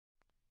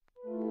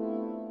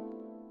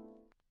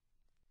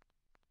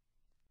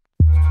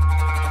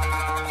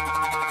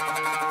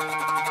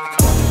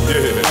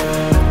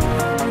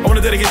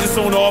wanna dedicate this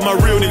song to all my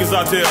real niggas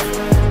out there,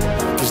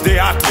 cause they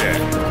out there.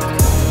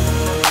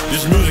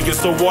 This music is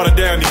so watered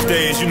down these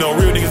days, you know,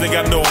 real niggas ain't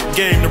got no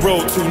game to roll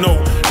to, no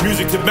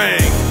music to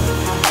bang.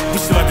 We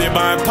still out there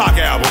buying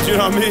pocket albums, you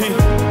know what I mean?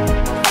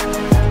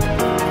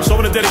 So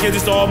I'm gonna dedicate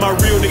this to all my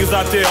real niggas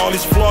out there, all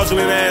these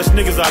fraudulent ass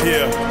niggas out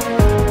here.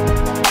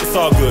 It's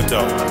all good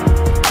though.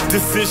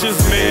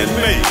 Decisions man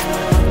make,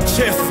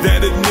 chances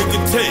that a nigga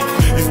take.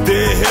 Is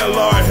there hell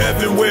or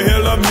heaven? Where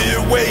hell I'm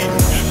here waiting,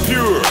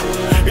 pure,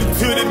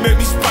 until they make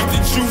me spike the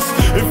juice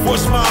and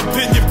force my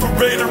opinion,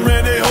 parade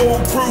around their whole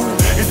crew.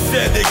 It's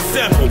that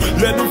example,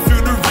 let them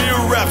feel the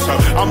real rapture.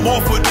 I'm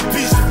all for the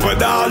peace,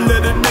 but I'll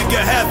let a nigga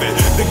have it.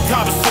 The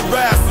cops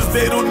harass us,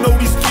 they don't know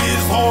these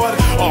kids hard.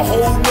 A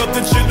whole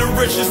nother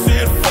generation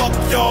saying fuck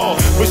y'all,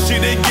 but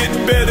shit ain't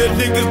getting better.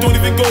 Niggas don't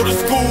even go to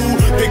school.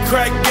 They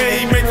crack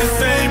game ain't the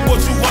same,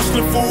 what you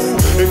watching, fool.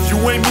 If you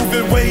ain't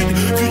moving weight,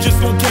 you just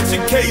gon' catch a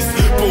case.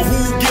 But who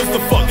gives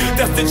a fuck?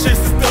 That's the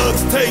chances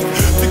thugs take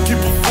to keep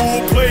a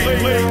full plate.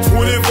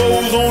 20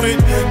 V's on it,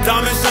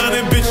 diamond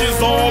shining bitches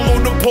all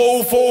on the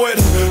pole for it,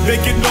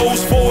 making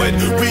nose for it.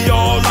 We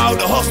all out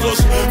the hustlers,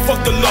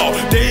 fuck the law,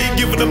 they ain't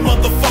giving a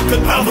motherfucker.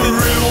 I'm a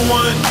real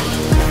one,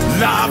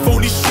 live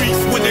on these streets.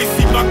 When they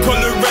see my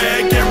color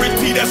rag,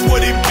 guarantee that's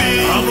what it be.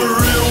 I'm a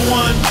real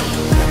one,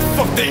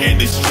 fuck the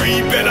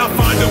industry, bet I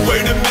find a way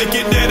to make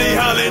it. Now they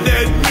hollering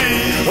at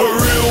me. A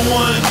real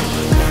one,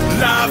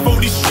 live on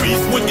these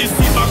streets. When you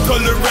see my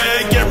color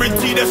rag,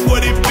 guarantee that's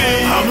what it be.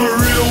 I'm a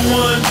real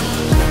one,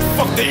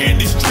 fuck the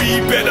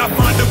industry, bet I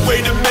find a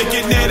way to make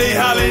it. Now they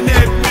hollering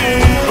at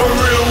me. A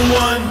real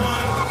one,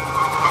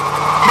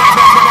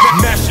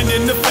 mashing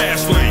in the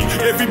fast lane,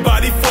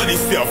 everybody funny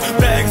self.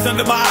 Bags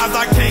under my eyes,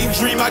 I can't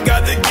dream, I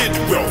got to get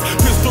wealth.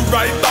 Pistol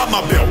right by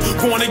my belt,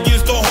 going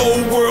against the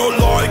whole world.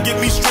 Lord, give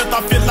me strength,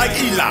 I feel like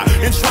Eli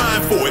and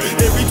trying for it.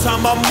 Every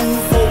time I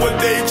move forward,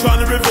 they trying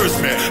to reverse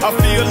me. I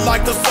feel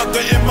like a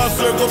sucker in my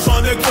circle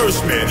trying to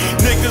curse me.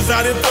 Niggas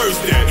out here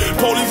thirsty,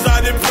 police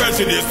out here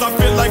prejudice. I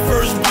feel like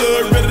first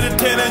blood, ready to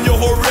tear down your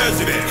whole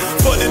residence.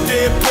 For the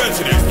dead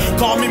prejudice,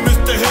 call me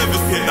Mr. Heaven.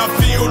 I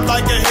feel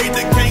like a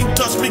hater can't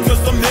touch me cause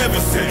I'm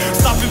heaven sent.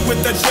 Stop it with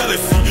that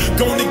jealousy,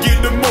 gonna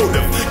get the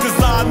motive, cause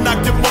I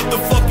knock your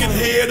motherfucking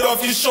head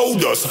off your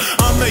shoulders.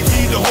 I'm a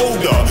heater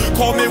holder,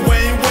 call me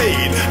Wayne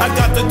Wade. I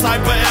got the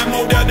type of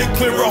ammo that'll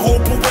clear a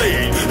whole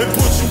parade and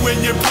put you in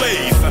your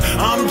place.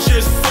 I'm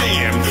just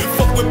saying,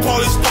 fuck with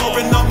Parlay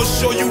Starrs and I'ma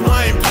show you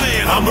I ain't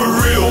playing. I'm a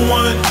real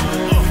one,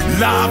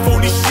 live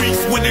on these streets.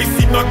 When they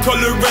see my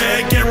color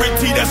rag,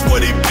 guarantee that's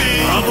what it be.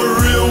 I'm a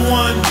real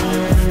one,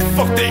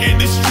 fuck the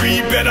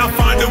industry, bet I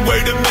find a way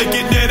to make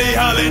it. Now they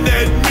hollering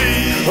at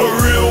me. A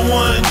real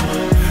one,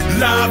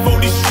 live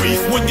on these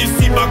streets. When you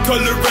see my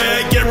color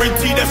rag,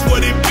 guarantee that's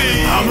what it be.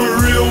 I'm a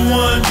real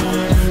one,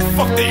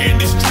 fuck the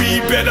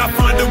industry, bet I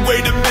find a way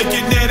to make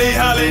it. Now they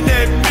hollering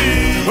at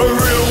me. A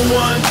real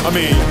one. I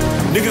mean,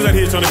 niggas out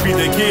here trying to feed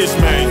their kids,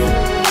 man,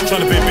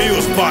 trying to pay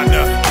bills,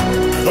 partner.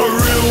 A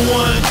real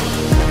one,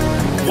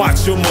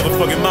 watch your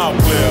motherfucking mouth,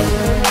 player.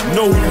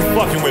 Know who you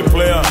fucking with,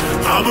 player.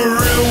 I'm a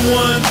real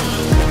one.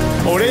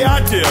 Oh, they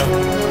out there.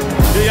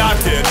 They out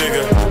there,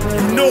 nigga.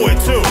 You know it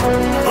too.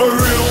 A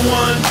real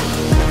one.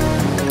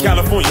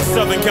 California,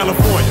 Southern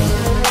California.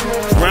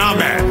 Where I'm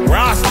at, where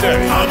I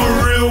stay. I'm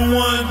a real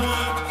one.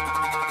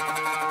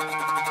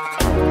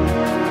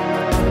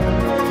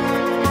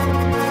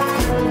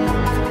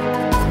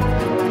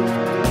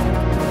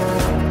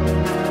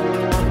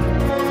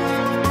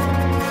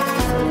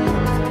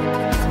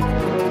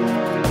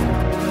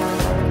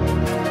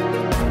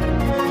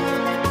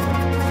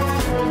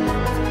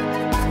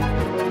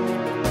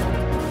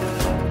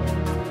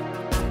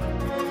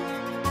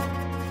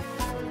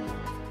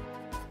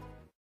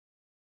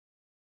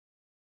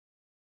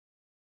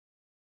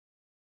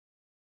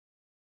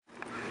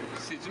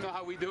 You know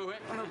how we do it?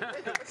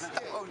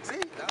 Oh,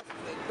 gee,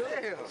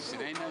 damn.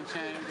 Shit, ain't nothing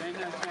changed, ain't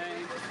nothing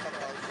changed.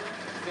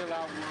 Still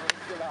our world,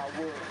 still our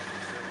world.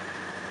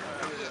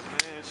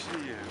 Man,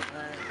 shit.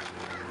 Man.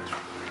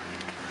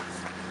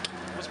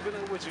 What's been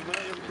up with you, man?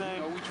 Everything?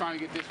 You know, we trying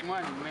to get this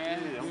money,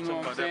 man. Yeah, I'm you know talking what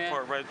about I'm saying? that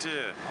part right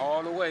there.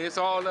 All the way. It's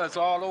all us,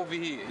 all over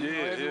here. You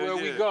know, everywhere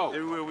we go.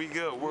 Everywhere we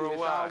go,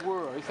 worldwide. It's our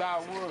world. It's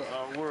our world.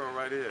 Our world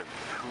right here.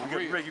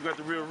 You got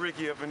the real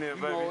Ricky up in there,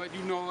 baby. You know it.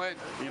 You know it.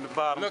 You in the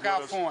bottom. Look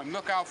out for him.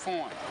 Look out for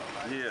him.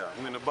 Yeah,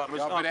 I'm in the bottom.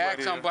 Y'all better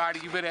ask somebody.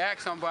 You better ask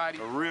somebody.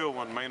 A real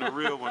one, man. A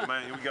real one,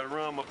 man. We got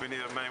rum up in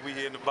here, man. We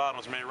here in the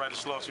bottoms, man. Right to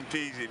Sloss and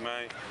Peasy,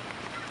 man.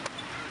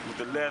 With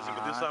the legend,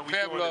 but this how we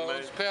doing it,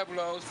 man.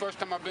 Pueblos. First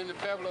time I've been to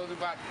Pueblos in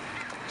about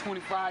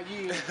 25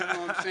 years. You know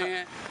what I'm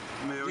saying?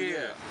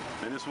 Yeah.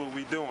 And this is what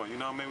we doing, you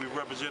know what I mean? We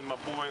representing my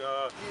boy,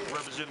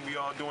 representing, we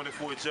all doing it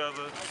for each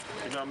other.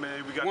 You know what I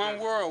mean? We got one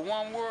world, you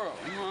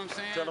know what I'm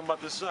saying? Tell them about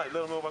the site,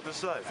 let them know about the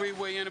site.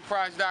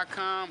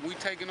 FreewayEnterprise.com, we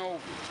taking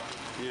over.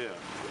 Yeah.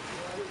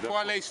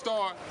 Parlay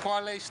Starrs.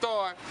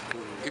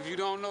 If you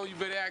don't know, you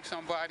better ask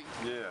somebody.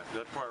 Yeah,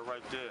 that part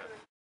right there.